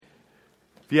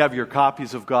If you have your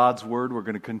copies of God's Word, we're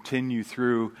going to continue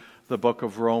through the book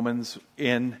of Romans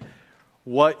in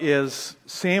what is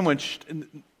sandwiched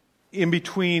in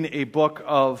between a book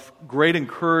of great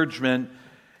encouragement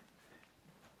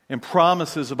and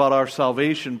promises about our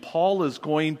salvation. Paul is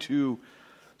going to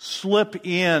slip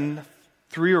in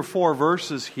 3 or 4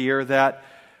 verses here that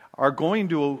are going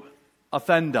to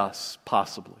offend us,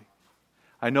 possibly.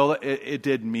 I know that it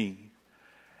did me.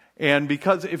 And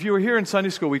because if you were here in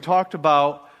Sunday school, we talked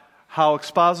about how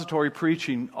expository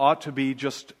preaching ought to be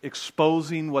just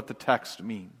exposing what the text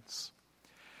means.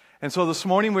 And so this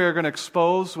morning we are going to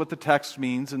expose what the text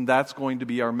means, and that's going to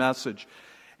be our message.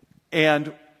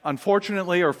 And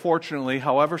unfortunately or fortunately,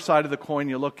 however side of the coin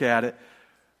you look at it,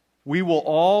 we will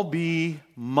all be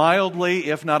mildly,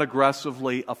 if not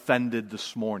aggressively, offended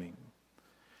this morning.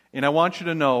 And I want you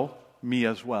to know, me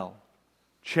as well,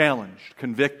 challenged,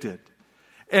 convicted.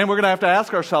 And we're going to have to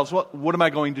ask ourselves, what am I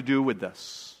going to do with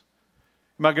this?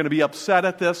 Am I going to be upset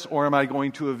at this, or am I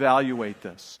going to evaluate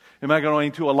this? Am I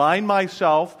going to align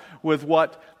myself with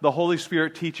what the Holy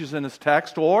Spirit teaches in His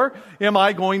text, or am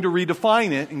I going to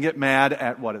redefine it and get mad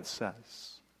at what it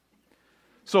says?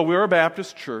 So we're a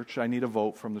Baptist church. I need a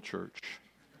vote from the church.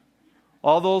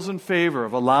 All those in favor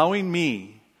of allowing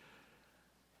me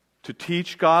to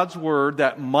teach God's Word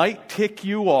that might tick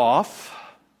you off,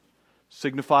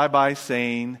 signify by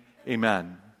saying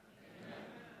amen.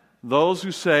 Those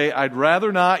who say, I'd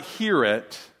rather not hear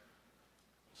it,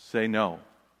 say no.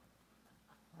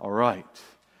 All right.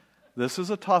 This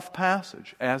is a tough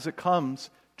passage as it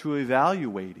comes to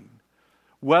evaluating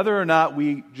whether or not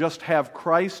we just have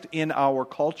Christ in our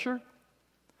culture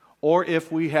or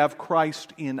if we have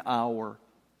Christ in our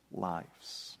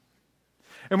lives.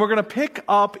 And we're going to pick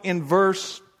up in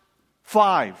verse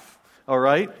 5, all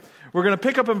right? We're going to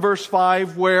pick up in verse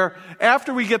 5 where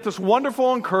after we get this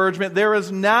wonderful encouragement, there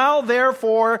is now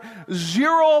therefore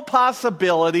zero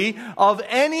possibility of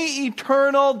any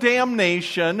eternal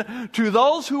damnation to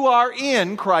those who are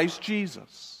in Christ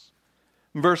Jesus.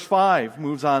 Verse 5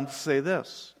 moves on to say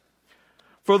this: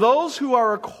 For those who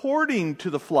are according to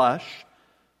the flesh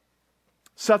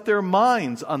set their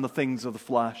minds on the things of the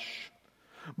flesh,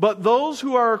 but those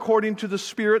who are according to the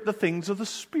Spirit, the things of the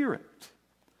Spirit.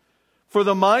 For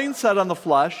the mind set on the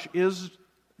flesh is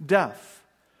death,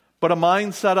 but a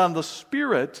mind set on the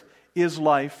Spirit is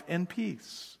life and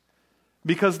peace.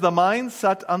 Because the mind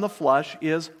set on the flesh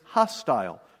is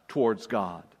hostile towards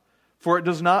God, for it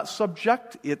does not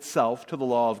subject itself to the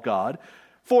law of God,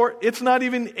 for it's not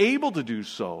even able to do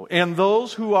so. And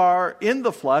those who are in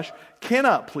the flesh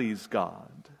cannot please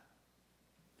God.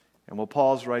 And we'll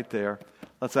pause right there.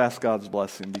 Let's ask God's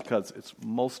blessing, because it's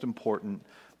most important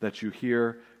that you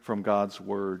hear from God's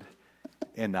Word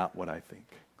and not what I think.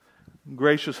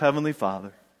 Gracious Heavenly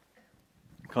Father,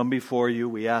 come before you.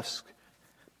 We ask,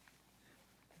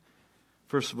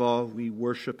 first of all, we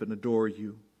worship and adore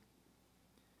you.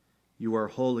 You are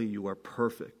holy, you are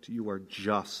perfect, you are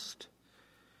just,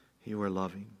 you are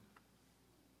loving.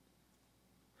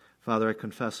 Father, I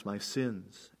confess my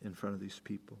sins in front of these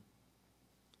people.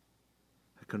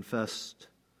 I confessed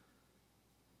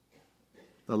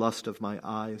the lust of my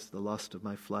eyes, the lust of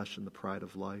my flesh, and the pride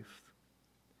of life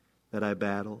that I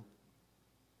battle.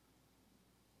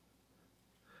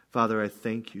 Father, I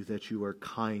thank you that you are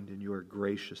kind and you are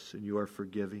gracious and you are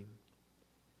forgiving.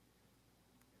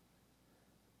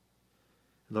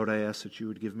 Lord, I ask that you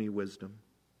would give me wisdom.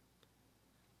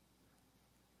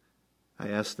 I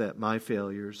ask that my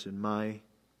failures and my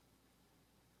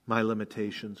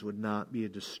limitations would not be a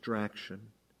distraction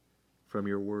from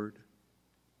your word.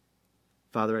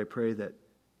 Father, I pray that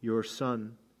your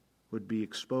Son would be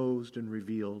exposed and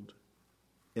revealed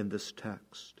in this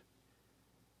text.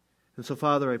 And so,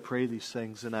 Father, I pray these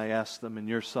things and I ask them in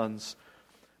your Son's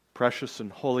precious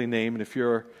and holy name. And if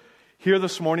you're here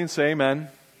this morning, say amen.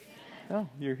 Oh,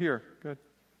 you're here. Good.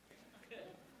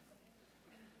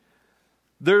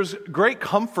 There's great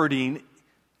comfort in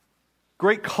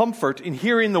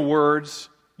hearing the words,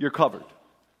 you're covered.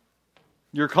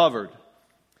 You're covered.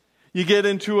 You get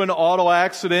into an auto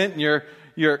accident and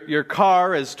your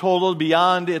car is totaled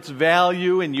beyond its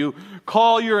value, and you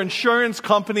call your insurance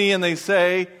company and they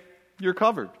say, you're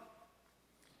covered.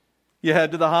 You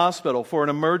head to the hospital for an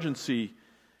emergency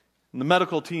and the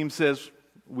medical team says,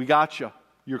 we got you.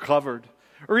 You're covered.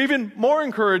 Or even more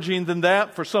encouraging than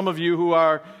that for some of you who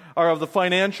are of the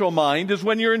financial mind is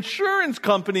when your insurance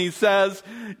company says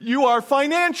you are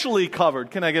financially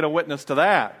covered. Can I get a witness to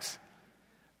that?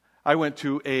 I went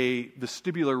to a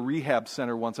vestibular rehab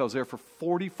center once. I was there for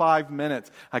 45 minutes.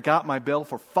 I got my bill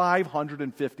for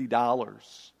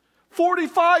 $550.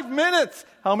 45 minutes!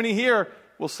 How many here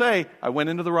will say, I went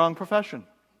into the wrong profession.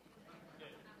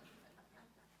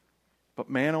 But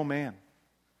man, oh man,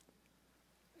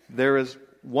 there is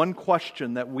one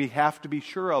question that we have to be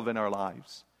sure of in our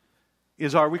lives,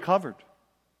 is are we covered?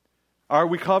 Are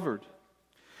we covered?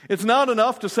 It's not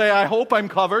enough to say, I hope I'm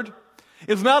covered.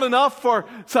 It's not enough for,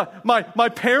 my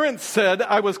parents said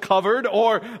I was covered,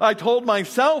 or I told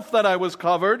myself that I was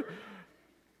covered.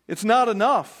 It's not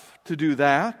enough to do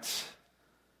that.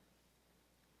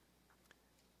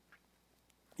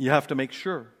 You have to make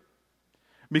sure.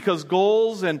 Because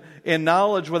goals and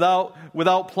knowledge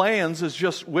without plans is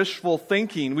just wishful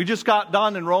thinking. We just got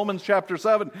done in Romans chapter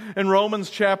 7. In Romans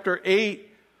chapter 8,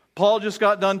 Paul just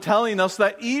got done telling us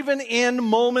that even in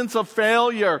moments of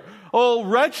failure, oh,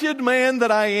 wretched man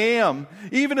that I am,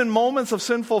 even in moments of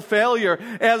sinful failure,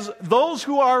 as those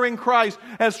who are in Christ,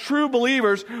 as true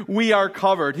believers, we are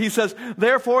covered. He says,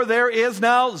 therefore there is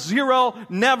now zero,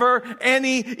 never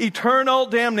any eternal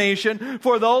damnation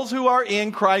for those who are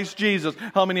in Christ Jesus.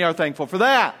 How many are thankful for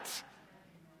that?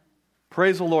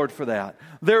 Praise the Lord for that.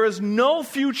 There is no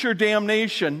future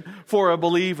damnation for a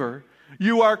believer.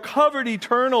 You are covered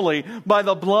eternally by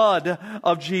the blood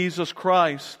of Jesus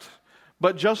Christ.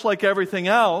 But just like everything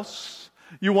else,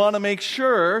 you want to make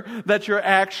sure that you're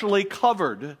actually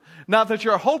covered. Not that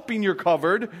you're hoping you're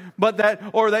covered,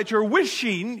 or that you're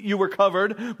wishing you were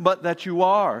covered, but that you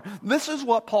are. This is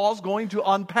what Paul's going to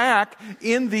unpack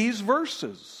in these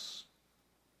verses.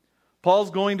 Paul's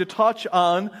going to touch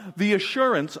on the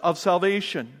assurance of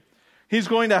salvation. He's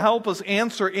going to help us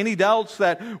answer any doubts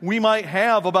that we might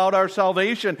have about our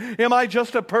salvation. Am I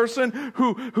just a person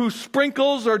who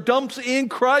sprinkles or dumps in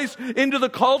Christ into the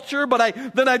culture, but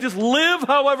then I just live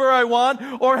however I want?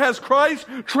 Or has Christ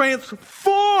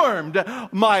transformed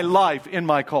my life in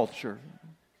my culture?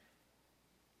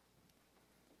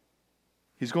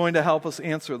 He's going to help us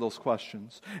answer those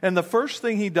questions. And the first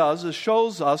thing he does is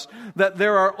shows us that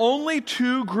there are only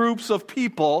two groups of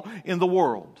people in the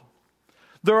world.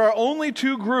 There are only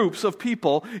two groups of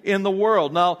people in the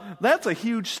world. Now, that's a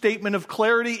huge statement of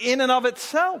clarity in and of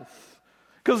itself.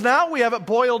 Because now we have it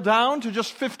boiled down to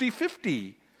just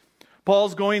 50-50.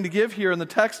 Paul's going to give here in the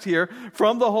text here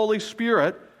from the Holy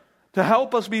Spirit to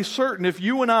help us be certain if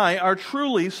you and I are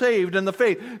truly saved in the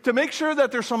faith. To make sure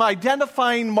that there's some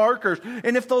identifying markers.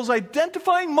 And if those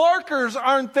identifying markers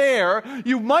aren't there,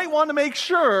 you might want to make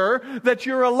sure that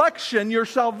your election, your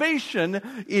salvation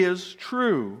is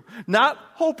true. Not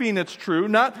hoping it's true,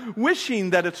 not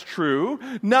wishing that it's true,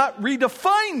 not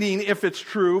redefining if it's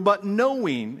true, but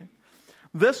knowing.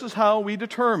 This is how we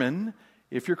determine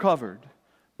if you're covered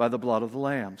by the blood of the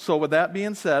Lamb. So with that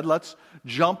being said, let's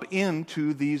jump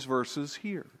into these verses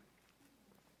here.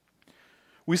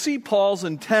 We see Paul's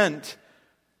intent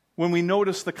when we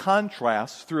notice the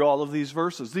contrast through all of these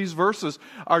verses. These verses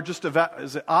are just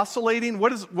is it oscillating?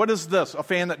 What is this? A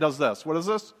fan that does this. What is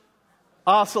this?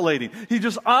 Oscillating. He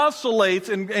just oscillates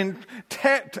and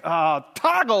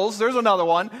toggles, there's another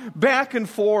one, back and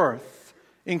forth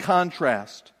in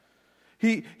contrast.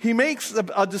 He makes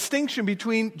a distinction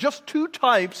between just two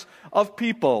types of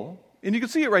people. And you can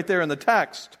see it right there in the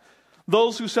text.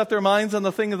 Those who set their minds on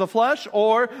the thing of the flesh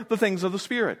or the things of the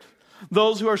Spirit.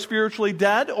 Those who are spiritually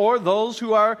dead or those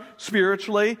who are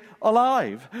spiritually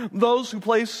alive. Those who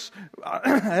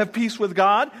have peace with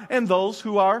God and those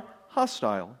who are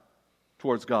hostile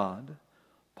towards God.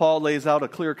 Paul lays out a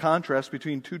clear contrast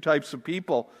between two types of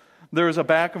people. There is a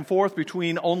back and forth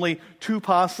between only two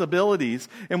possibilities.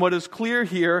 And what is clear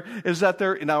here is that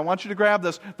now I want you to grab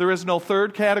this, there is no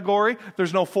third category,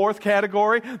 there's no fourth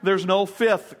category, there's no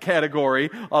fifth category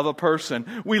of a person.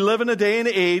 We live in a day and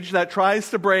age that tries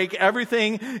to break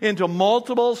everything into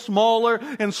multiple, smaller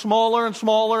and smaller and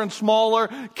smaller and smaller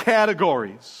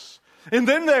categories. And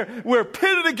then we're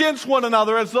pitted against one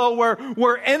another as though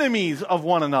we're enemies of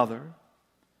one another.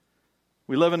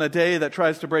 We live in a day that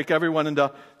tries to break everyone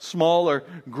into smaller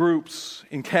groups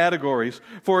and categories.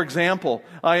 For example,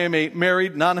 I am a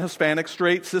married, non-Hispanic,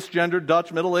 straight, cisgendered,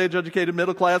 Dutch, middle-aged, educated,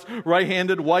 middle-class,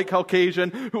 right-handed, white Caucasian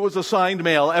who was assigned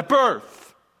male at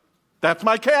birth. That's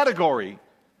my category.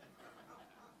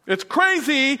 It's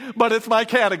crazy, but it's my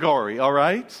category, all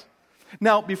right?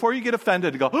 Now, before you get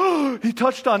offended and go, oh, he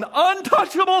touched on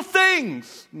untouchable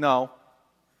things. No.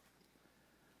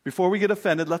 Before we get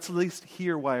offended, let's at least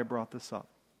hear why I brought this up.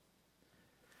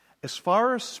 As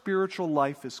far as spiritual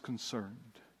life is concerned,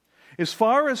 as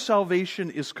far as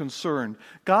salvation is concerned,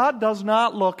 God does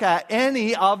not look at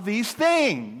any of these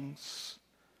things.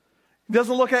 He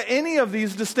doesn't look at any of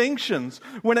these distinctions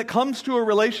when it comes to a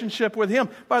relationship with Him.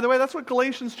 By the way, that's what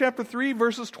Galatians chapter 3,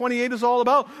 verses 28 is all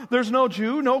about. There's no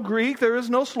Jew, no Greek, there is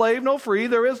no slave, no free,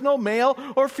 there is no male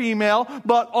or female,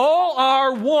 but all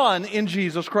are one in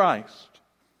Jesus Christ.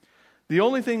 The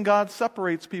only thing God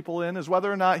separates people in is whether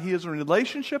or not He is in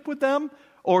relationship with them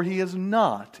or He is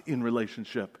not in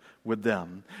relationship with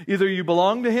them. Either you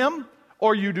belong to Him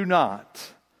or you do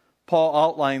not. Paul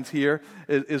outlines here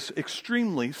is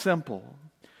extremely simple.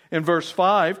 In verse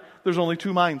 5, there's only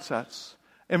two mindsets.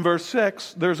 In verse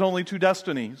 6, there's only two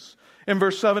destinies. In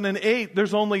verse 7 and 8,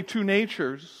 there's only two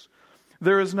natures.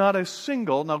 There is not a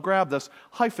single, now grab this,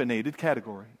 hyphenated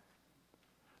category.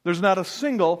 There's not a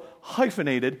single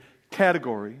hyphenated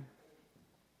category.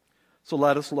 So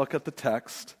let us look at the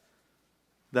text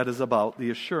that is about the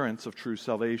assurance of true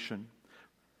salvation.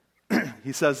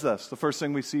 He says this, the first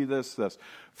thing we see this.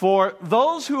 For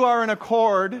those who are in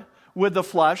accord with the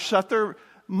flesh set their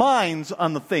minds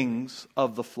on the things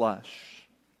of the flesh.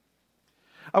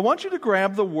 I want you to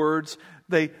grab the words,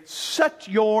 they set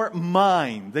your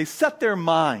mind. They set their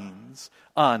minds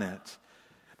on it.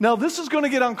 Now this is going to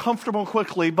get uncomfortable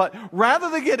quickly, but rather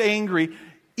than get angry,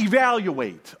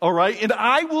 evaluate, all right? And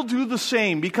I will do the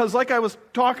same because like I was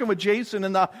talking with Jason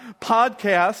in the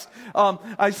podcast,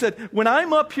 I said, when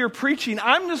I'm up here preaching,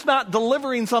 I'm just not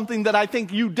delivering something that I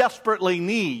think you desperately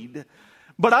need.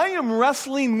 But I am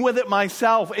wrestling with it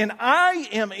myself, and I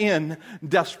am in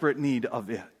desperate need of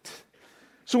it.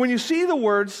 So when you see the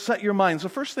words, set your minds, the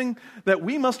first thing that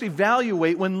we must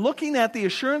evaluate when looking at the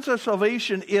assurance of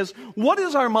salvation is, what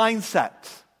is our mindset?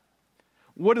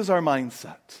 What is our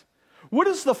mindset? What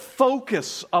is the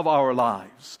focus of our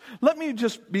lives? Let me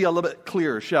just be a little bit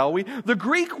clearer, shall we? The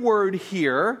Greek word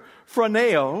here,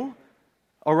 phroneo,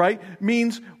 all right,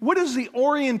 means what is the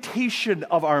orientation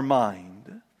of our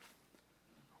mind?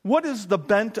 What is the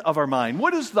bent of our mind?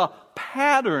 What is the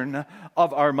pattern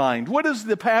of our mind? What is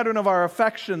the pattern of our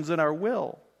affections and our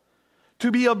will?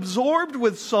 To be absorbed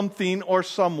with something or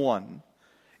someone.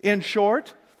 In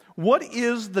short, what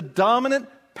is the dominant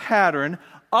pattern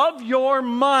of your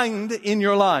mind in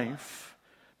your life?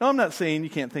 Now, I'm not saying you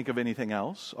can't think of anything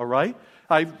else, all right?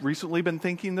 I've recently been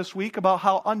thinking this week about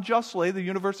how unjustly the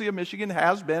University of Michigan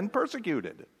has been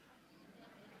persecuted.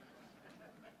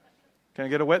 Can I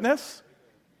get a witness?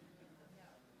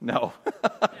 No.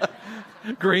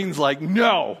 Green's like,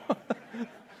 no.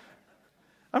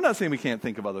 I'm not saying we can't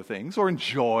think of other things or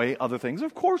enjoy other things.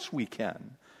 Of course we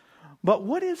can. But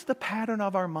what is the pattern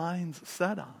of our minds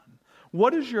set on?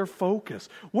 What is your focus?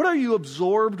 What are you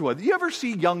absorbed with? You ever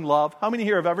see Young Love? How many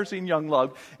here have ever seen Young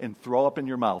Love and throw up in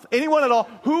your mouth? Anyone at all?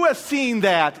 Who has seen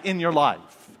that in your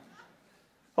life?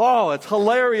 Oh, it's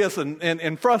hilarious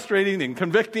and frustrating and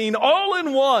convicting all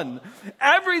in one.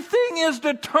 Everything is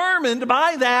determined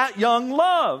by that young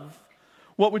love.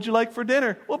 What would you like for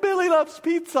dinner? Well, Billy loves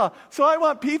pizza, so I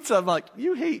want pizza. I'm like,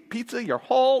 you hate pizza your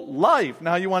whole life.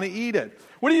 Now you want to eat it.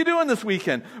 What are you doing this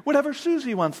weekend? Whatever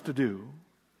Susie wants to do.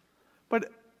 But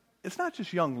it's not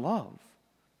just young love.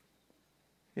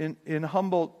 In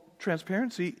humble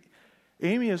transparency,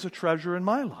 Amy is a treasure in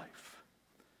my life.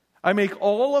 I make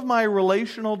all of my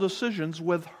relational decisions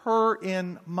with her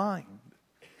in mind.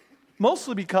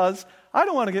 Mostly because I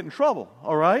don't want to get in trouble,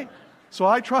 all right? So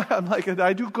I'm like, did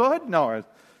I do good? No.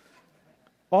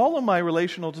 All of my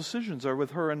relational decisions are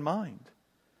with her in mind.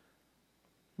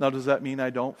 Now, does that mean I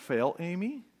don't fail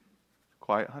Amy?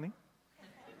 Quiet, honey.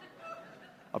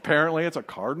 Apparently, it's a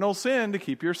cardinal sin to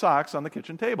keep your socks on the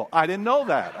kitchen table. I didn't know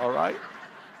that, all right?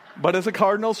 But it's a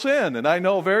cardinal sin, and I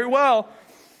know very well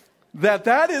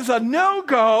that is a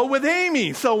no-go with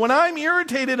Amy. So when I'm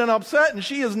irritated and upset and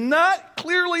she is not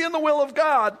clearly in the will of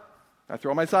God, I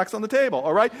throw my socks on the table,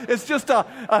 all right? It's just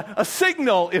a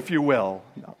signal, if you will.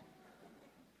 No.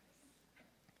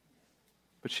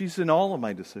 But she's in all of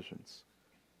my decisions.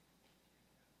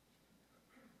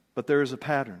 But there is a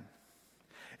pattern.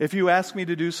 If you ask me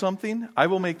to do something, I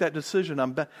will make that decision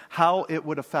on how it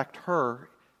would affect her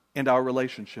and our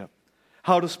relationship.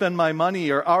 How to spend my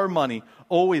money or our money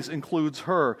always includes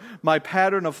her. My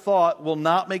pattern of thought will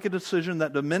not make a decision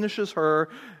that diminishes her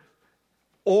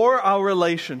or our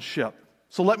relationship.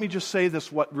 So let me just say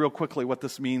this real quickly, what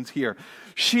this means here.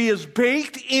 She is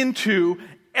baked into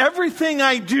everything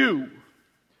I do.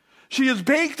 She is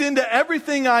baked into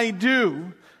everything I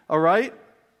do, all right?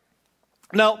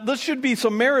 Now, this should be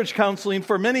some marriage counseling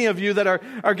for many of you that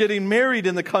are getting married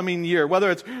in the coming year, whether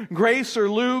it's Grace or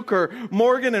Luke or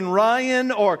Morgan and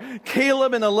Ryan or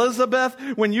Caleb and Elizabeth.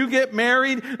 When you get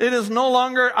married, it is no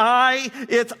longer I,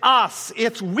 it's us,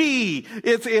 it's we.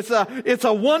 It's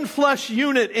a one flesh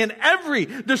unit, and every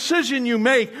decision you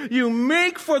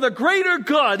make for the greater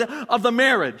good of the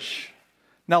marriage.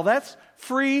 Now, that's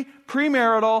free,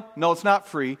 premarital. No, it's not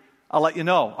free. I'll let you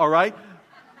know, all right?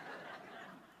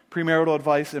 Premarital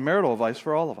advice and marital advice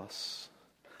for all of us.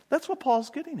 That's what Paul's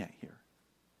getting at here.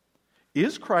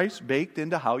 Is Christ baked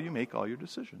into how you make all your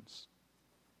decisions?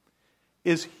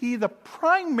 Is he the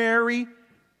primary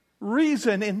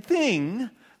reason and thing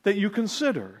that you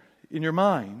consider in your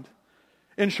mind?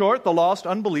 In short, the lost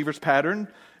unbeliever's pattern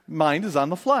mind is on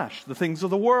the flesh, the things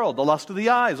of the world, the lust of the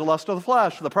eyes, the lust of the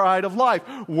flesh, the pride of life,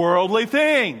 worldly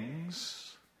things.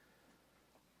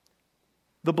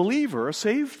 The believer, a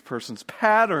saved person's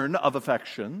pattern of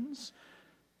affections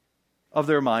of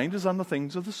their mind is on the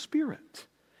things of the Spirit.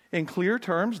 In clear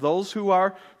terms, those who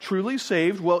are truly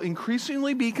saved will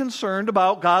increasingly be concerned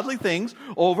about godly things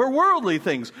over worldly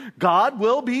things. God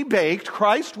will be baked,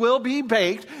 Christ will be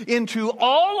baked into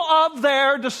all of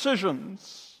their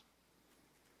decisions.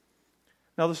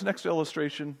 Now, this next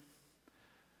illustration,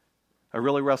 I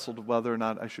really wrestled whether or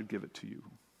not I should give it to you.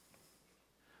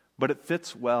 But it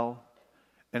fits well.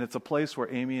 And it's a place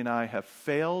where Amy and I have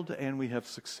failed and we have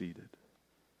succeeded.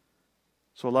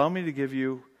 So allow me to give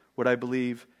you what I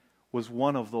believe was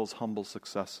one of those humble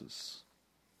successes.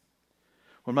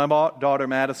 When my daughter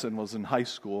Madison was in high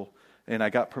school, and I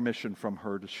got permission from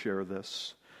her to share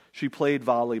this, she played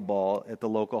volleyball at the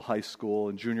local high school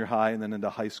and junior high and then into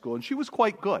high school, and she was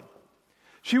quite good.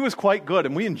 She was quite good,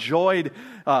 and we enjoyed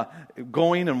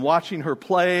going and watching her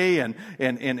play and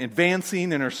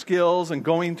advancing in her skills and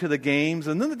going to the games.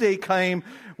 And then the day came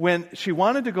when she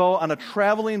wanted to go on a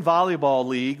traveling volleyball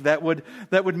league that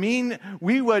would mean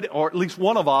we would, or at least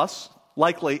one of us,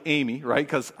 likely Amy, right,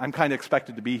 because I'm kind of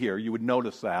expected to be here, you would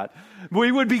notice that,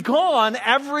 we would be gone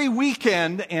every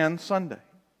weekend and Sunday.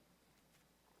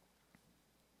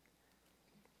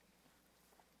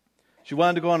 She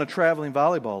wanted to go on a traveling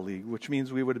volleyball league, which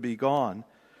means we would be gone.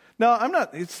 Now, I'm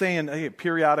not saying hey,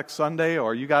 periodic Sunday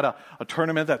or you got a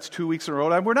tournament that's 2 weeks in a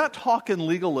row. We're not talking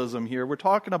legalism here. We're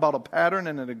talking about a pattern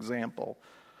and an example.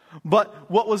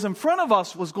 But what was in front of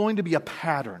us was going to be a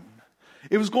pattern.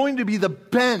 It was going to be the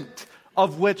bent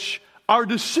of which our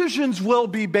decisions will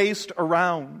be based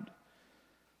around.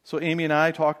 So Amy and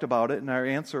I talked about it, and our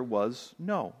answer was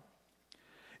no.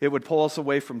 It would pull us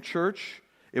away from church.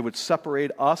 It would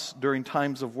separate us during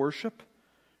times of worship.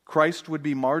 Christ would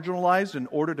be marginalized in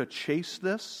order to chase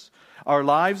this. Our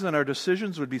lives and our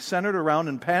decisions would be centered around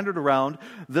and patterned around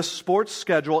this sports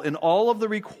schedule and all of the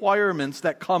requirements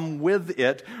that come with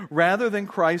it, rather than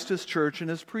Christ, His church, and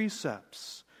His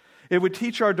precepts. It would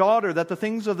teach our daughter that the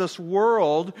things of this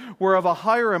world were of a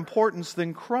higher importance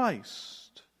than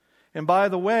Christ. And by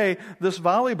the way, this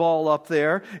volleyball up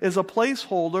there is a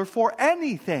placeholder for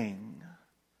anything.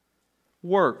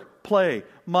 Work, play,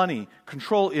 money,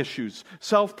 control issues,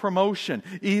 self-promotion,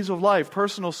 ease of life,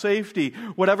 personal safety,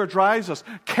 whatever drives us.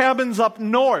 Cabins up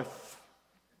north.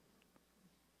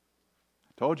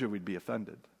 I told you we'd be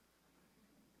offended.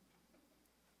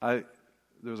 There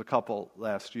was a couple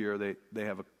last year, they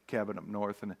have a cabin up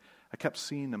north, and I kept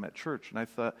seeing them at church, and I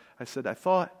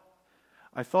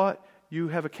thought you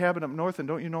have a cabin up north, and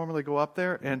don't you normally go up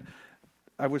there? And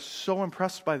I was so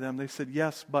impressed by them. They said,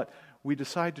 yes, but we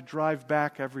decide to drive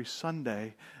back every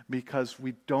Sunday because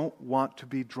we don't want to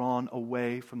be drawn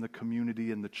away from the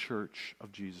community and the church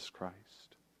of Jesus Christ.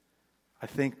 I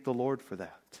thank the Lord for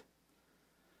that.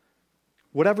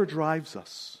 Whatever drives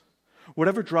us,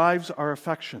 whatever drives our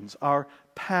affections, our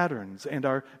patterns, and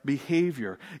our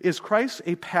behavior, is Christ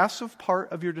a passive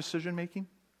part of your decision making?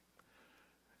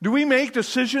 Do we make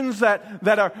decisions that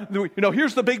are,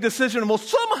 here's the big decision, and we'll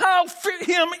somehow fit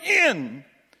Him in?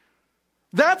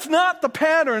 That's not the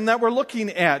pattern that we're looking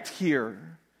at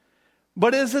here.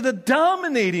 But is it a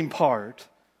dominating part?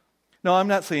 No, I'm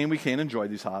not saying we can't enjoy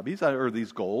these hobbies or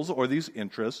these goals or these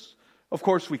interests. Of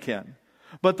course we can.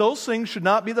 But those things should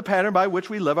not be the pattern by which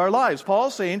we live our lives.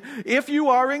 Paul's saying, if you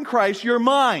are in Christ, your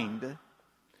mind,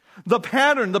 the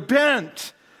pattern, the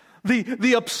bent,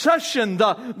 the obsession,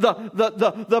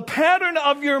 the pattern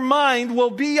of your mind will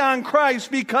be on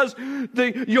Christ, because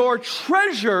your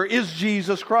treasure is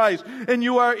Jesus Christ, and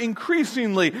you are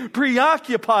increasingly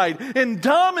preoccupied and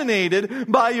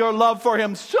dominated by your love for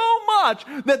Him, so much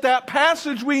that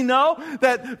passage we know,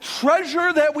 that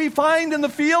treasure that we find in the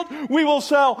field, we will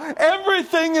sell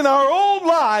everything in our own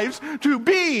lives to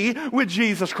be with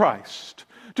Jesus Christ.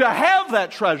 to have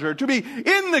that treasure, to be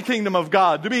in the kingdom of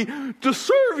God, to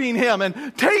serving Him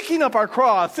and taking up our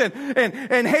cross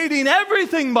and hating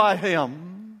everything by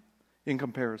Him in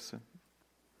comparison.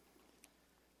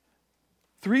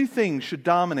 3 things should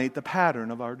dominate the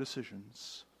pattern of our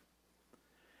decisions.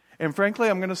 And frankly,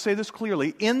 I'm going to say this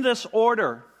clearly, in this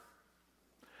order.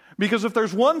 Because if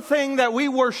there's one thing that we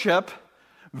worship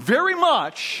very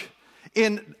much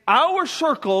in our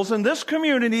circles, in this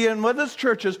community, and with this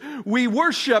churches, we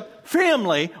worship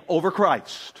family over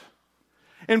Christ.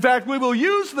 In fact, we will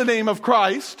use the name of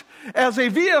Christ as a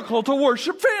vehicle to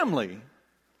worship family.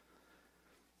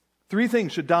 3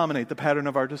 things should dominate the pattern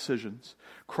of our decisions.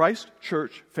 Christ,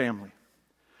 church, family.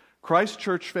 Christ,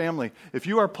 church, family. If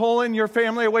you are pulling your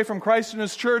family away from Christ and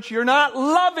His church, you're not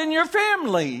loving your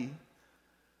family.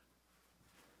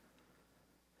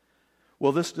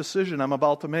 Will this decision I'm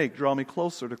about to make draw me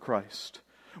closer to Christ?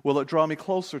 Will it draw me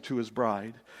closer to His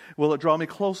bride? Will it draw me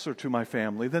closer to my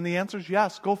family? Then the answer is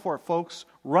yes. Go for it, folks.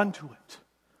 Run to it.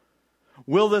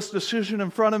 Will this decision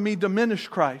in front of me diminish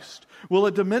Christ? Will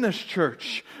it diminish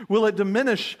church? Will it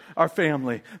diminish our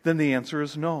family? Then the answer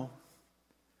is no.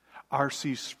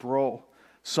 R.C. Sproul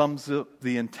sums up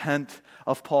the intent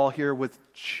of Paul here with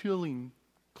chilling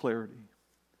clarity.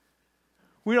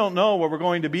 We don't know where we're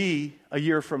going to be a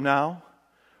year from now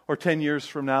or 10 years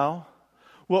from now.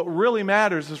 What really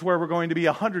matters is where we're going to be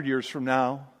 100 years from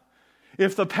now.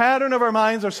 If the pattern of our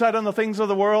minds are set on the things of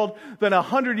the world, then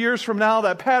 100 years from now,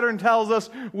 that pattern tells us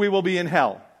we will be in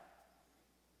hell.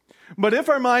 But if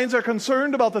our minds are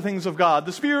concerned about the things of God,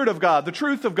 the Spirit of God, the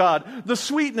truth of God, the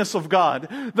sweetness of God,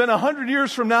 then 100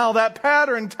 years from now, that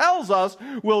pattern tells us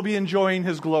we'll be enjoying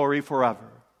His glory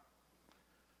forever.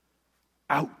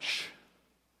 Ouch.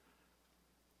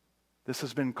 This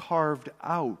has been carved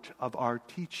out of our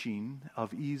teaching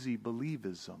of easy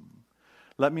believism.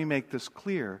 Let me make this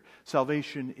clear.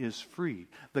 Salvation is free.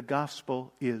 The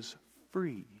gospel is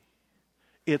free.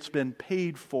 It's been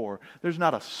paid for. There's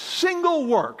not a single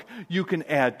work you can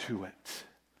add to it.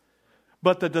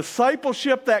 But the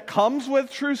discipleship that comes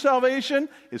with true salvation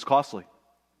is costly.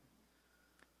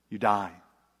 You die.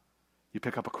 You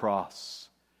pick up a cross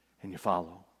and you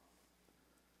follow.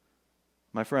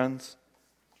 My friends,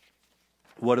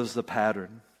 what is the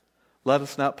pattern? Let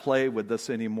us not play with this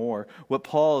anymore. What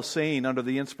Paul is saying under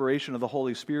the inspiration of the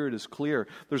Holy Spirit is clear.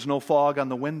 There's no fog on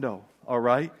the window, all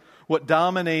right? What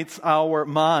dominates our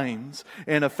minds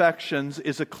and affections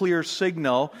is a clear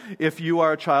signal if you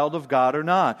are a child of God or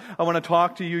not. I want to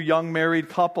talk to you young married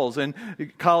couples and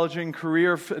college and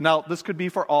career. Now, this could be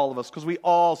for all of us because we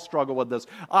all struggle with this.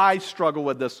 I struggle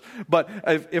with this. But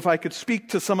if I could speak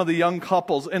to some of the young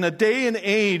couples, in a day and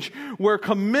age where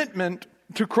commitment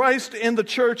to Christ and the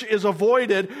church is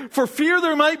avoided for fear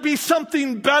there might be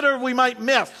something better we might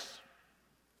miss.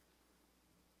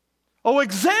 Oh,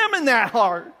 examine that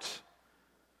heart.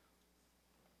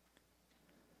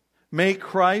 Make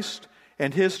Christ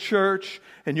and His church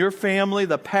and your family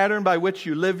the pattern by which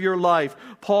you live your life.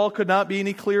 Paul could not be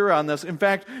any clearer on this. In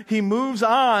fact, he moves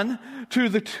on to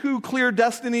the 2 clear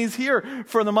destinies here.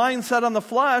 For the mindset on the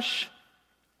flesh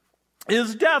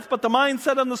is death, but the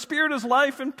mindset on the Spirit is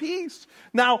life and peace.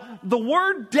 Now, the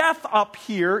word death up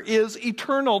here is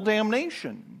eternal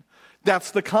damnation.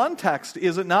 That's the context,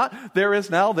 is it not? There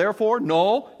is now, therefore,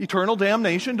 no eternal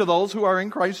damnation to those who are in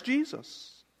Christ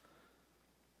Jesus.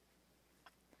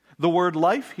 The word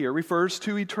life here refers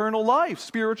to eternal life,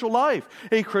 spiritual life.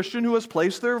 A Christian who has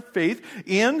placed their faith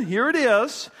in, here it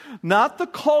is, not the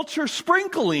culture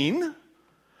sprinkling,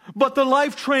 but the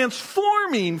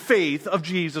life-transforming faith of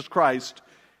Jesus Christ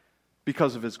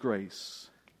because of His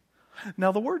grace.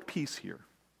 Now, the word peace here,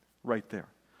 right there,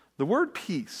 the word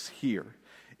peace here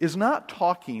is not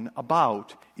talking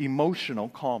about emotional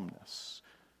calmness.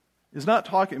 It's not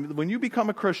talking, when you become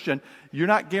a Christian, you're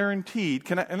not guaranteed,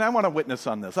 and I want to witness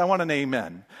on this, I want an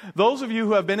amen. Those of you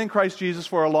who have been in Christ Jesus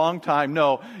for a long time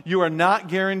know you are not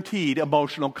guaranteed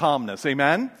emotional calmness.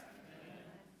 Amen?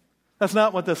 That's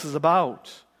not what this is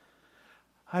about.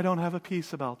 I don't have a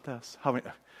peace about this.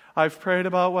 I've prayed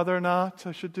about whether or not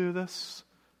I should do this,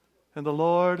 and the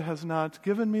Lord has not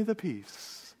given me the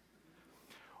peace.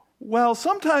 Well,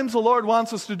 sometimes the Lord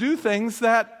wants us to do things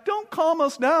that don't calm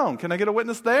us down. Can I get a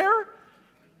witness there?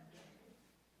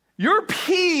 Your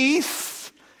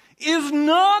peace is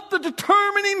not the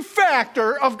determining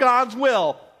factor of God's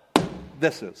will.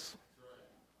 This is.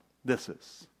 This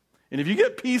is. And if you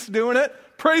get peace doing it,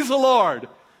 praise the Lord.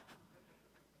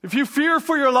 If you fear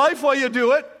for your life while you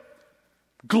do it,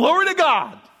 glory to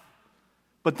God.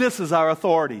 But this is our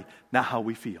authority, not how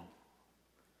we feel.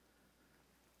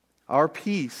 Our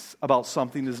peace about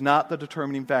something is not the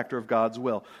determining factor of God's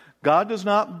will. God does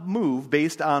not move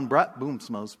based on Brett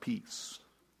Boomsma's peace.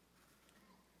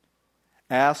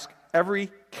 Ask every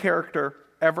character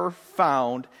ever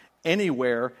found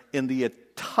anywhere in the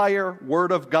entire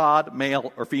Word of God,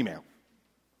 male or female.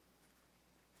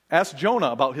 Ask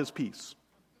Jonah about his peace.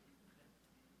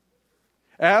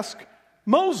 Ask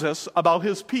Moses about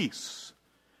his peace.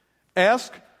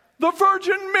 Ask the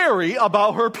Virgin Mary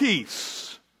about her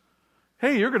peace.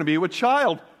 Hey, you're going to be with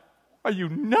child. Are you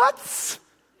nuts?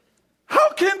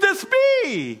 How can this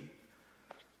be?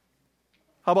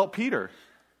 How about Peter?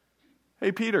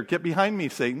 Hey, Peter, get behind me,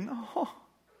 Satan. Oh,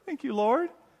 thank you, Lord.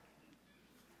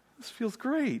 This feels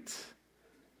great.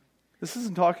 This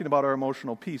isn't talking about our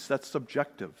emotional peace. That's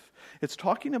subjective. It's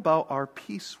talking about our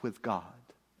peace with God.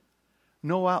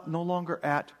 No longer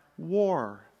at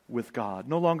war with God.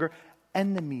 No longer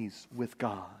enemies with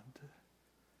God.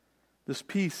 This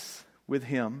peace with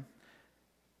Him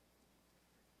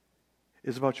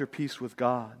is about your peace with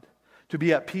God. To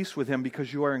be at peace with Him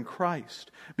because you are in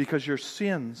Christ, because your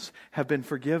sins have been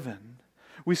forgiven.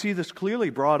 We see this clearly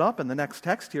brought up in the next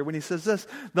text here when he says this,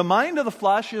 the mind of the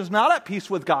flesh is not at peace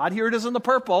with God. Here it is in the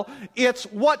purple. It's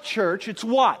what, church? It's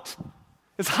what?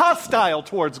 It's hostile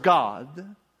towards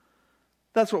God.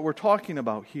 That's what we're talking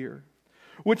about here.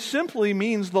 Which simply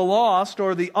means the lost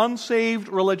or the unsaved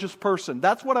religious person.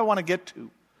 That's what I want to get to.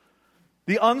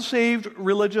 The unsaved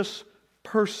religious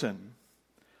person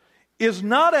is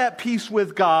not at peace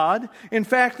with God. In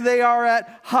fact, they are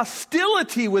at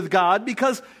hostility with God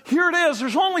because here it is,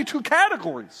 there's only two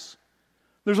categories.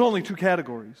 There's only two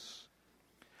categories.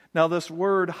 Now, this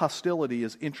word hostility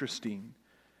is interesting.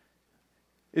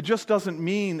 It just doesn't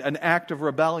mean an act of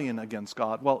rebellion against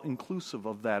God. Well, inclusive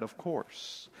of that, of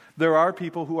course. There are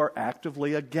people who are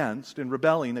actively against and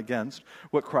rebelling against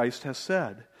what Christ has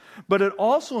said. But it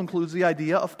also includes the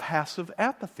idea of passive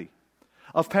apathy.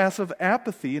 Of passive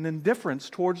apathy and indifference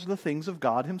towards the things of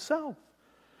God Himself.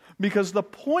 Because the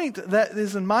point that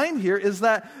is in mind here is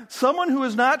that someone who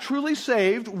is not truly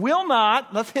saved will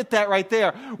not, let's hit that right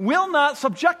there, will not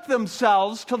subject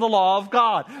themselves to the law of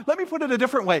God. Let me put it a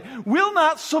different way. Will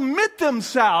not submit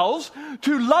themselves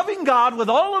to loving God with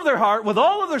all of their heart, with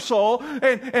all of their soul,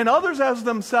 and others as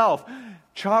themselves.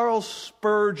 Charles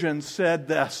Spurgeon said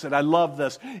this, and I love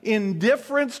this.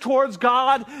 Indifference towards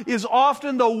God is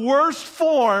often the worst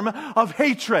form of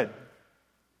hatred.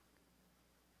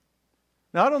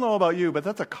 Now, I don't know about you, but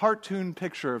that's a cartoon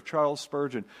picture of Charles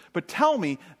Spurgeon. But tell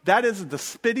me, that isn't the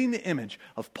spitting image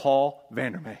of Paul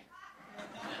Vandermeer.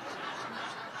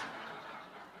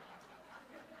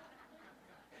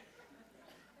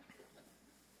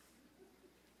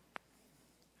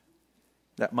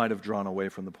 That might have drawn away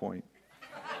from the point.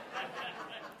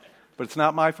 But it's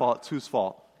not my fault. It's whose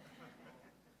fault?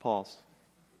 Paul's.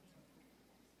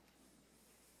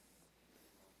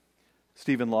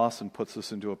 Stephen Lawson puts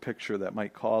this into a picture that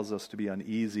might cause us to be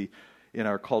uneasy in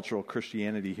our cultural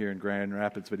Christianity here in Grand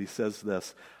Rapids. But he says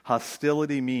this,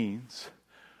 hostility means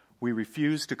we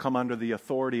refuse to come under the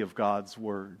authority of God's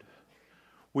Word.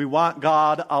 We want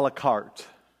God a la carte,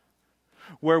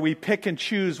 where we pick and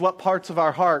choose what parts of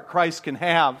our heart Christ can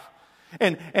have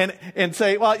and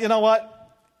say, well, you know what?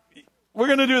 We're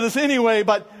going to do this anyway,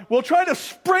 but we'll try to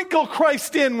sprinkle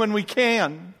Christ in when we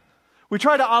can. We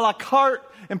try to a la carte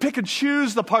and pick and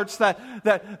choose the parts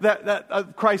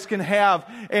that Christ can have.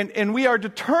 And we are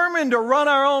determined to run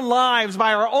our own lives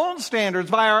by our own standards,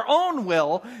 by our own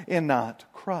will, and not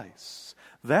Christ's.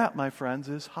 That, my friends,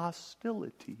 is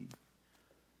hostility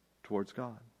towards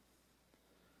God.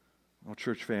 Well,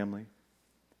 church family,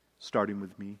 starting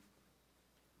with me.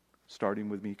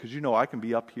 Because you know I can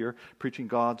be up here preaching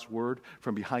God's Word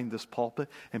from behind this pulpit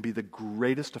and be the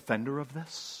greatest offender of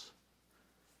this.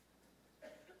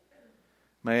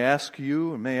 May I ask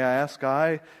you, and may I ask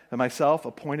I and myself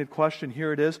a pointed question.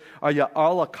 Here it is. Are you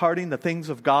a la carting the things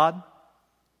of God?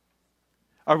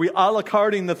 Are we a la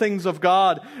carting the things of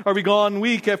God? Are we gone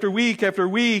week after week after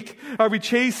week? Are we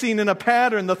chasing in a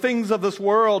pattern the things of this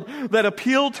world that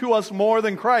appeal to us more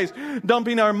than Christ?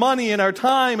 Dumping our money and our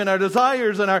time and our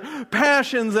desires and our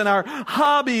passions and our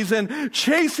hobbies and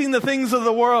chasing the things of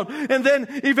the world and then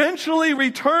eventually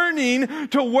returning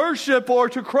to worship or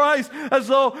to Christ as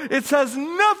though it says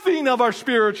nothing of our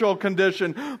spiritual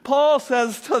condition. Paul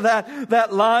says to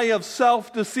that lie of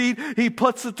self-deceit, he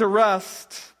puts it to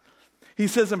rest. He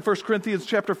says in 1 Corinthians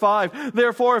chapter 5,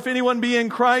 therefore, if anyone be in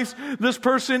Christ, this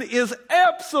person is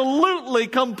absolutely,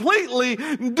 completely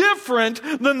different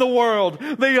than the world.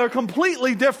 They are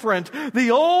completely different.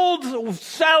 The old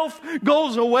self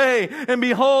goes away, and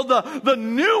behold, the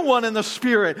new one in the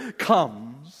Spirit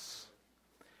comes.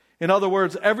 In other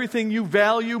words, everything you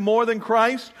value more than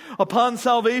Christ upon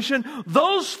salvation,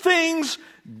 those things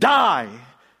die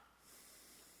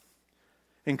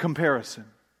in comparison.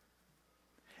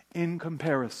 In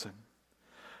comparison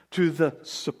to the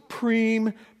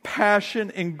supreme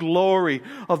passion and glory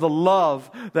of the love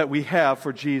that we have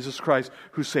for Jesus Christ,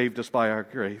 who saved us by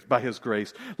His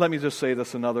grace. Let me just say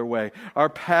this another way. Our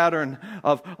pattern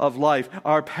of life,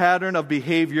 our pattern of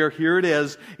behavior, here it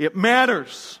is. It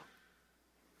matters.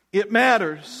 It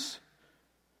matters.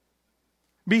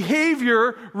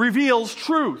 Behavior reveals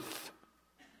truth.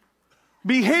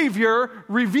 Behavior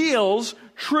reveals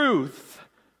truth.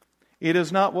 It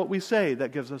is not what we say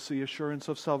that gives us the assurance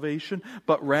of salvation,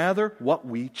 but rather what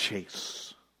we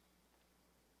chase.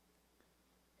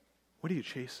 What are you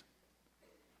chasing?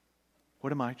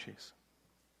 What am I chasing?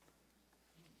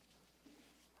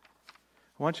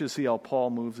 I want you to see how Paul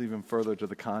moves even further to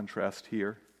the contrast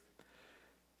here.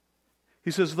 He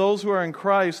says, those who are in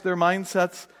Christ, their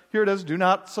mindsets, here it is, do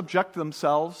not subject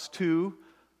themselves to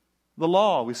the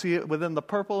law. We see it within the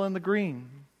purple and the green.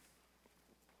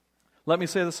 Let me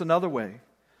say this another way.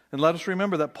 And let us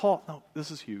remember that this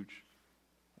is huge.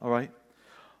 All right?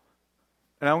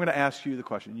 And I'm going to ask you the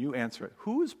question. You answer it.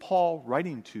 Who is Paul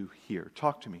writing to here?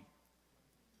 Talk to me.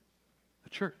 The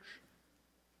church.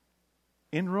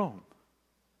 In Rome.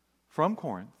 From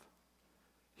Corinth.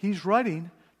 He's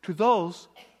writing to those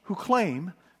who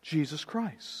claim Jesus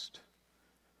Christ.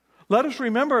 Let us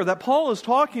remember that Paul is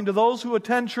talking to those who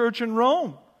attend church in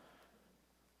Rome.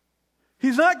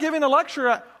 He's not giving a lecture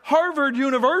at Harvard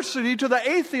University to the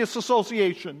Atheist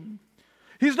Association.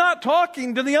 He's not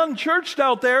talking to the unchurched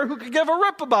out there who could give a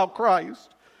rip about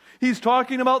Christ. He's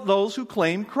talking about those who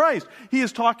claim Christ. He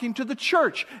is talking to the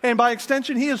church. And by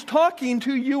extension, he is talking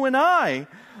to you and I.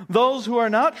 Those who are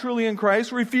not truly in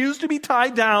Christ refuse to be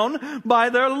tied down by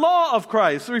their law of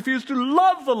Christ. They refuse to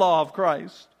love the law of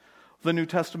Christ. The New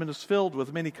Testament is filled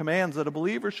with many commands that a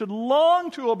believer should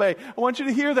long to obey. I want you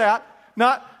to hear that.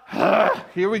 Not,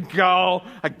 here we go.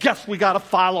 I guess we got to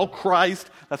follow Christ.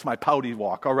 That's my pouty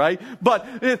walk, all right? But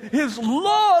His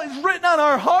law is written on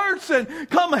our hearts, and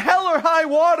come hell or high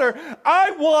water,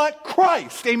 I want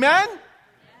Christ. Amen?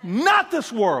 Not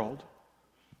this world.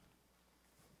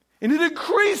 And it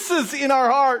increases in our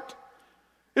heart.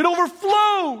 It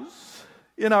overflows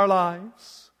in our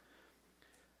lives.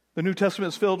 The New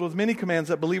Testament is filled with many commands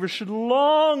that believers should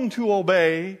long to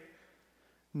obey,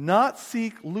 not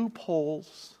seek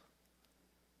loopholes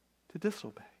to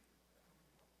disobey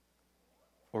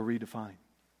or redefine.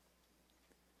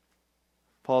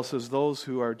 Paul says those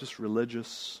who are just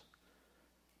religious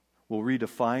will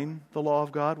redefine the law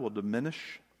of God, will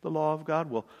diminish the law of God,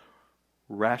 will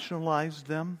rationalize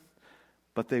them,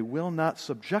 but they will not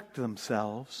subject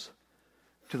themselves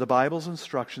to the Bible's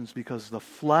instructions because the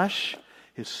flesh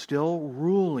is still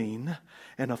ruling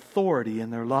an authority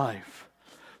in their life.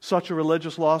 Such a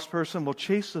religious lost person will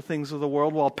chase the things of the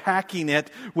world while packing it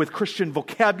with Christian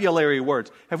vocabulary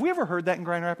words. Have we ever heard that in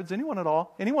Grand Rapids? Anyone at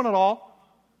all? Anyone at all?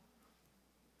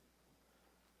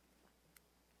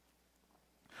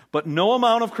 But no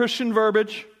amount of Christian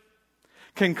verbiage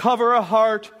can cover a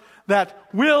heart that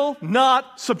will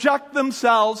not subject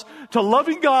themselves to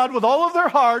loving God with all of their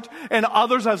heart and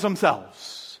others as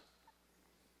themselves.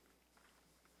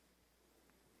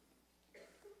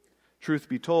 Truth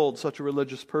be told, such a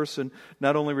religious person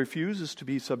not only refuses to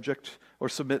be subject or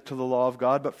submit to the law of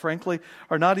God, but frankly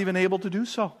are not even able to do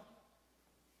so.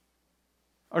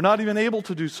 Are not even able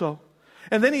to do so.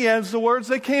 And then he adds the words,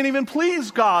 they can't even please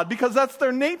God because that's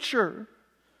their nature.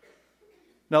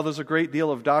 Now there's a great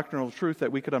deal of doctrinal truth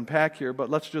that we could unpack here, but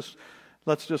let's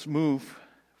just move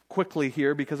quickly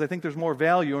here because I think there's more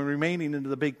value in remaining into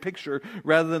the big picture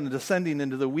rather than descending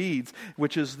into the weeds,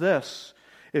 which is this.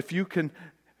 If you can,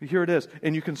 here it is,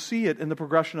 and you can see it in the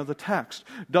progression of the text.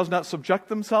 Does not subject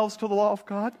themselves to the law of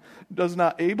God, does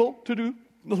not able to do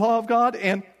the law of God,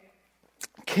 and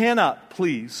cannot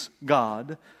please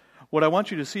God. What I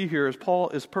want you to see here is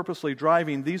Paul is purposely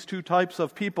driving these two types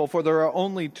of people, for there are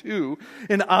only two,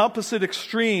 in opposite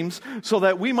extremes, so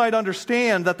that we might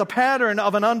understand that the pattern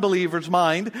of an unbeliever's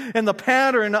mind and the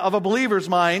pattern of a believer's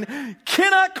mind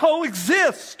cannot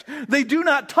coexist. They do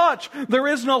not touch. There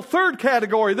is no third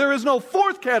category. There is no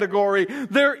fourth category.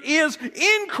 There is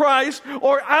in Christ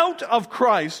or out of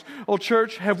Christ. Oh,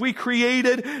 church, have we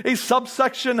created a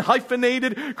subsection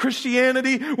hyphenated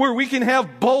Christianity where we can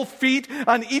have both feet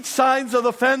on each sides of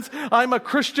the fence? I'm a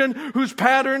Christian whose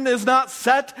pattern is not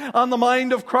set on the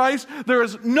mind of Christ. There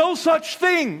is no such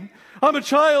thing. I'm a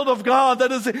child of God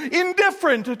that is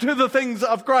indifferent to the things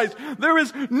of Christ. There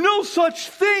is no such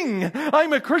thing.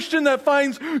 I'm a Christian that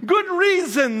finds good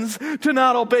reasons to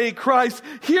not obey Christ.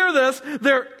 Hear this,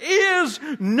 there is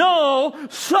no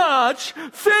such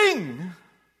thing.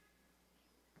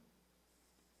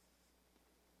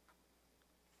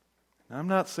 I'm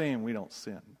not saying we don't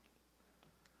sin.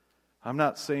 I'm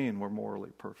not saying we're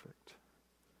morally perfect.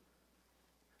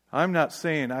 I'm not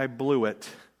saying I blew it.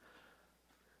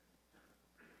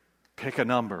 Pick a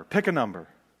number. Pick a number.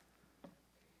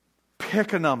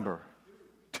 Pick a number.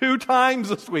 2 times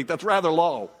this week. That's rather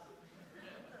low.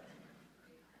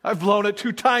 I've blown it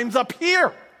 2 times up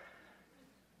here.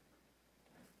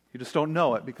 You just don't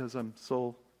know it because I'm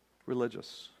so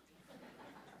religious.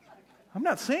 I'm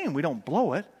not saying we don't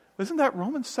blow it. Isn't that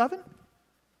Romans 7?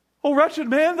 Oh, wretched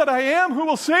man that I am, who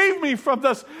will save me from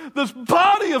this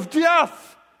body of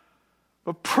death?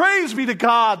 But praise be to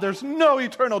God, there's no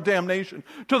eternal damnation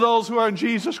to those who are in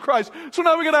Jesus Christ. So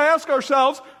now we're going to ask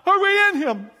ourselves, are we in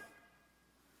Him?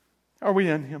 Are we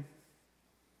in Him?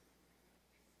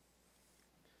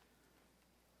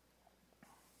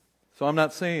 So I'm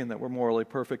not saying that we're morally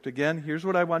perfect. Again, here's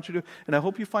what I want you to do, and I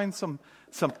hope you find some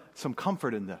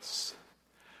comfort in this.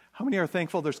 How many are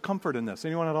thankful there's comfort in this?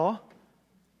 Anyone at all?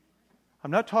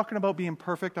 I'm not talking about being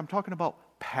perfect. I'm talking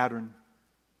about pattern,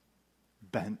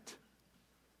 bent,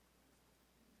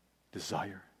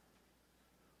 desire.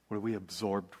 What are we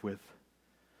absorbed with?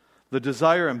 The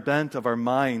desire and bent of our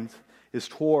mind is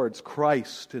towards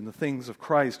Christ and the things of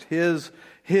Christ,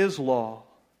 His law.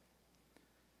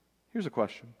 Here's a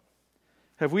question.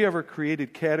 Have we ever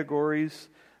created categories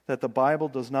that the Bible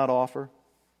does not offer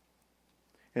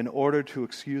in order to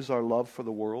excuse our love for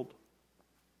the world?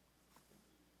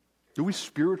 Do we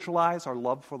spiritualize our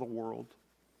love for the world?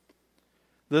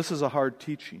 This is a hard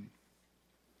teaching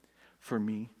for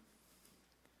me.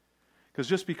 Because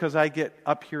just because I get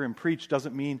up here and preach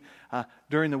doesn't mean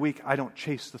during the week I don't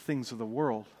chase the things of the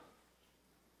world.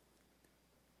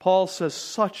 Paul says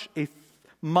such a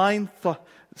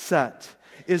mindset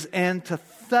is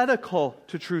antithetical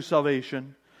to true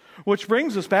salvation. Which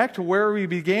brings us back to where we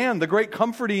began, the great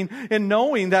comforting in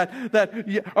knowing that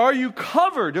are you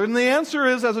covered? And the answer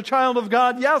is, as a child of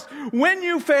God, yes. When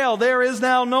you fail, there is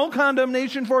now no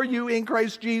condemnation for you in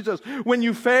Christ Jesus. When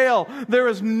you fail, there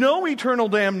is no eternal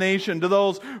damnation to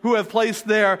those who have placed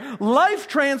their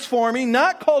life-transforming,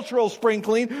 not cultural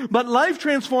sprinkling, but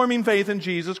life-transforming faith in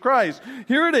Jesus Christ.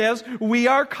 Here it is, we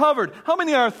are covered. How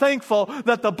many are thankful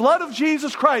that the blood of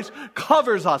Jesus Christ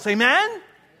covers us? Amen?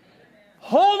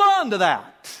 Hold on to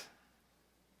that.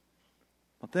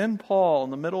 But then Paul, in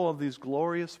the middle of these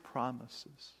glorious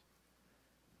promises,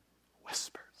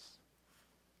 whispers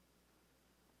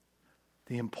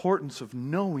the importance of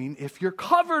knowing if you're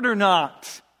covered or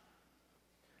not.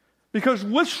 Because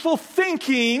wishful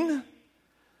thinking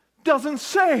doesn't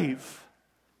save.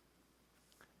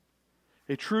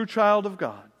 A true child of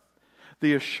God,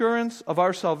 the assurance of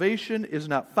our salvation is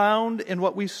not found in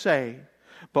what we say,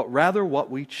 but rather what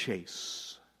we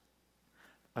chase.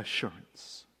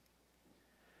 Assurance.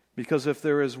 Because if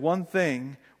there is one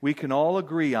thing we can all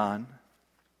agree on,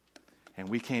 and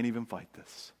we can't even fight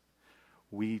this,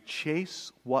 we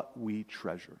chase what we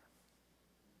treasure.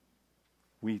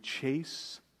 We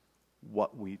chase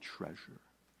what we treasure.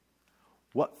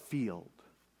 What field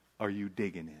are you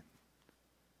digging in?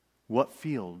 What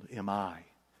field am I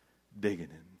digging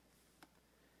in?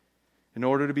 In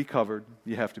order to be covered,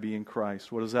 you have to be in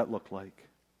Christ. What does that look like?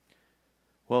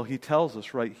 Well, he tells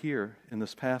us right here in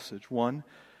this passage. 1,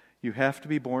 you have to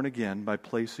be born again by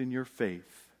placing your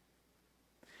faith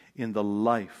in the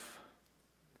life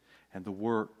and the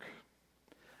work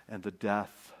and the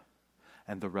death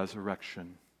and the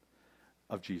resurrection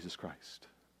of Jesus Christ.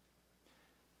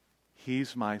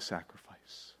 He's my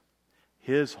sacrifice.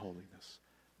 His holiness,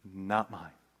 not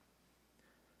mine.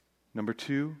 Number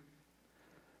 2,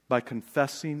 by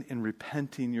confessing and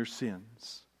repenting your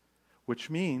sins, which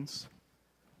means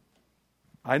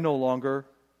I no longer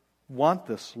want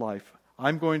this life.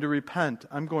 I'm going to repent.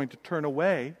 I'm going to turn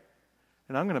away,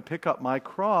 and I'm going to pick up my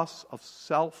cross of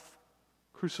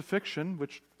self-crucifixion,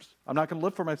 which I'm not going to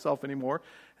live for myself anymore,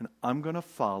 and I'm going to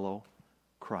follow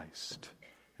Christ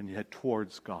and head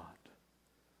towards God.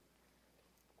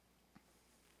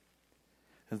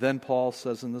 And then Paul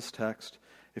says in this text,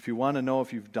 if you want to know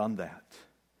if you've done that,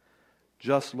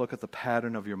 just look at the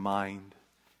pattern of your mind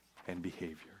and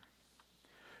behavior.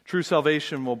 True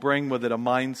salvation will bring with it a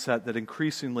mindset that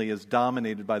increasingly is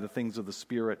dominated by the things of the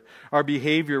Spirit. Our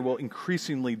behavior will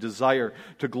increasingly desire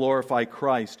to glorify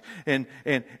Christ and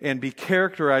be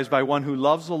characterized by one who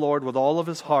loves the Lord with all of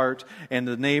his heart and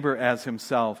the neighbor as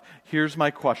himself. Here's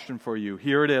my question for you.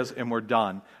 Here it is, and we're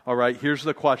done. All right, here's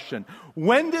the question.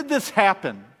 When did this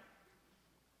happen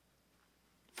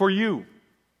for you?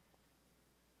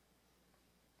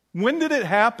 When did it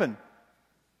happen?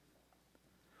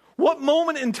 What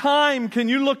moment in time can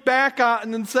you look back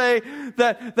on and say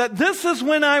that this is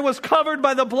when I was covered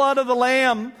by the blood of the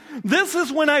Lamb? This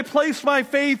is when I placed my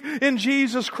faith in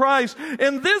Jesus Christ.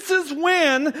 And this is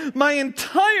when my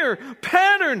entire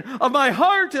pattern of my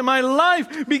heart and my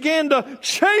life began to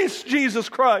chase Jesus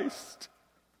Christ.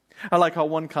 I like how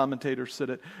one commentator said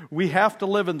it. We have to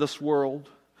live in this world,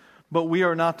 but we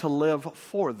are not to live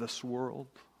for this world.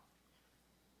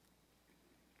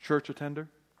 Church attender?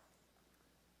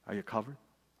 Are you covered?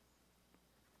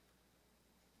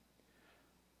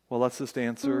 Well, let's just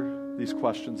answer these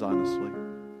questions honestly.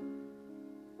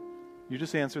 You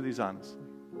just answer these honestly.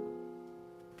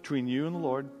 Between you and the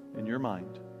Lord in your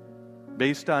mind,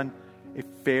 based on a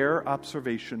fair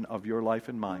observation of your life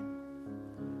and mine.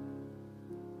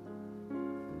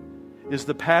 Is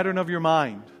the pattern of your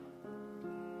mind,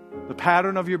 the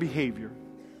pattern of your behavior,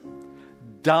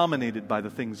 dominated by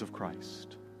the things of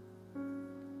Christ?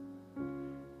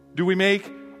 Do we make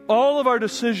all of our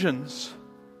decisions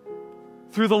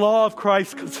through the law of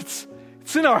Christ because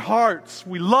it's in our hearts?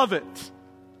 We love it.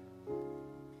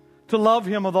 To love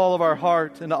Him with all of our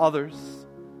heart and others.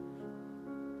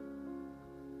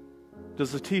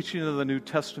 Does the teaching of the New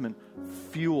Testament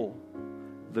fuel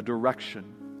the direction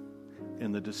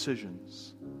and the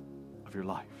decisions of your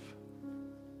life?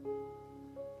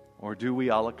 Or do we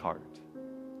a la carte?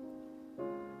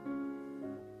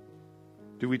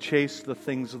 Do we chase the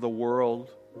things of the world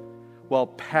while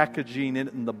packaging it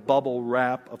in the bubble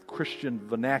wrap of Christian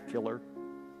vernacular?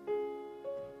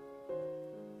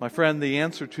 My friend, the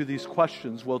answer to these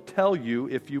questions will tell you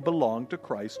if you belong to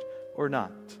Christ or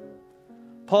not.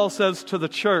 Paul says to the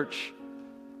church,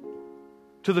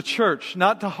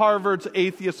 not to Harvard's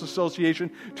Atheist Association,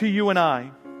 to you and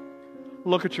I,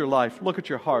 look at your life, look at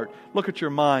your heart, look at your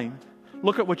mind,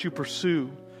 look at what you pursue.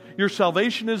 Your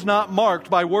salvation is not marked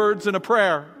by words and a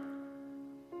prayer.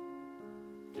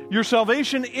 Your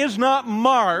salvation is not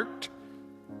marked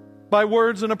by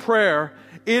words and a prayer.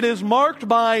 It is marked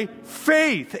by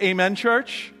faith. Amen,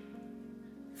 church?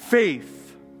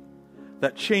 Faith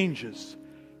that changes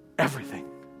everything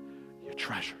you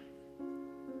treasure.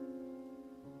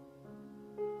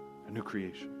 A new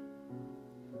creation.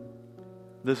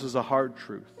 This is a hard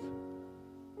truth.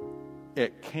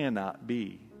 It cannot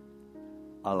be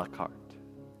a la carte.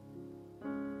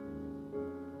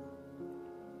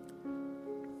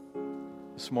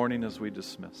 This morning as we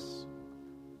dismiss,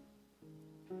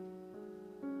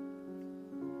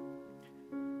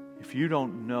 if you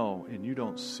don't know and you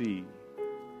don't see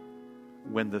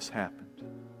when this happened,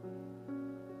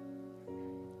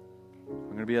 I'm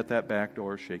going to be at that back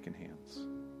door shaking hands.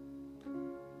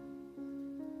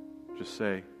 Just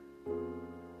say,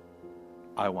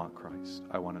 I want Christ.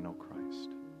 I want to know Christ.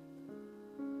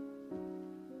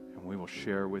 And we will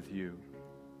share with you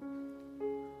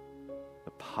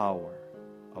the power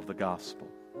of the gospel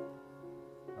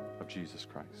of Jesus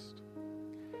Christ.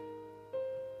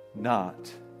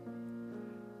 Not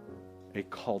a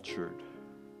cultured,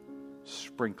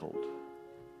 sprinkled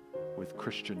with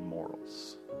Christian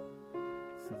morals.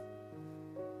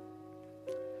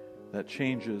 That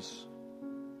changes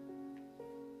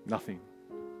nothing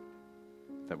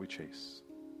that we chase.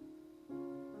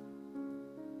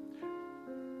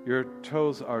 Your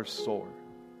toes are sore.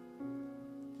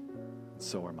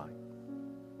 So are mine.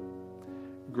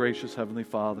 Gracious Heavenly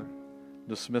Father,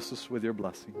 dismiss us with your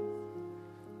blessing.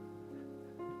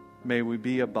 May we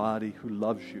be a body who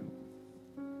loves you,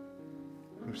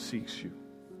 who seeks you,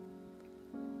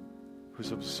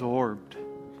 who's absorbed,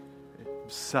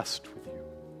 obsessed with you.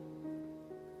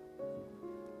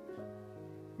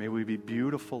 May we be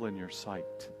beautiful in your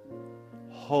sight,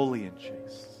 holy and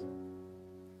chaste.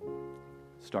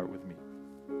 Start with me.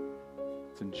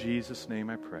 It's in Jesus' name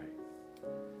I pray.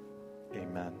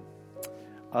 Amen.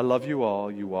 I love you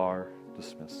all. You are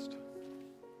dismissed.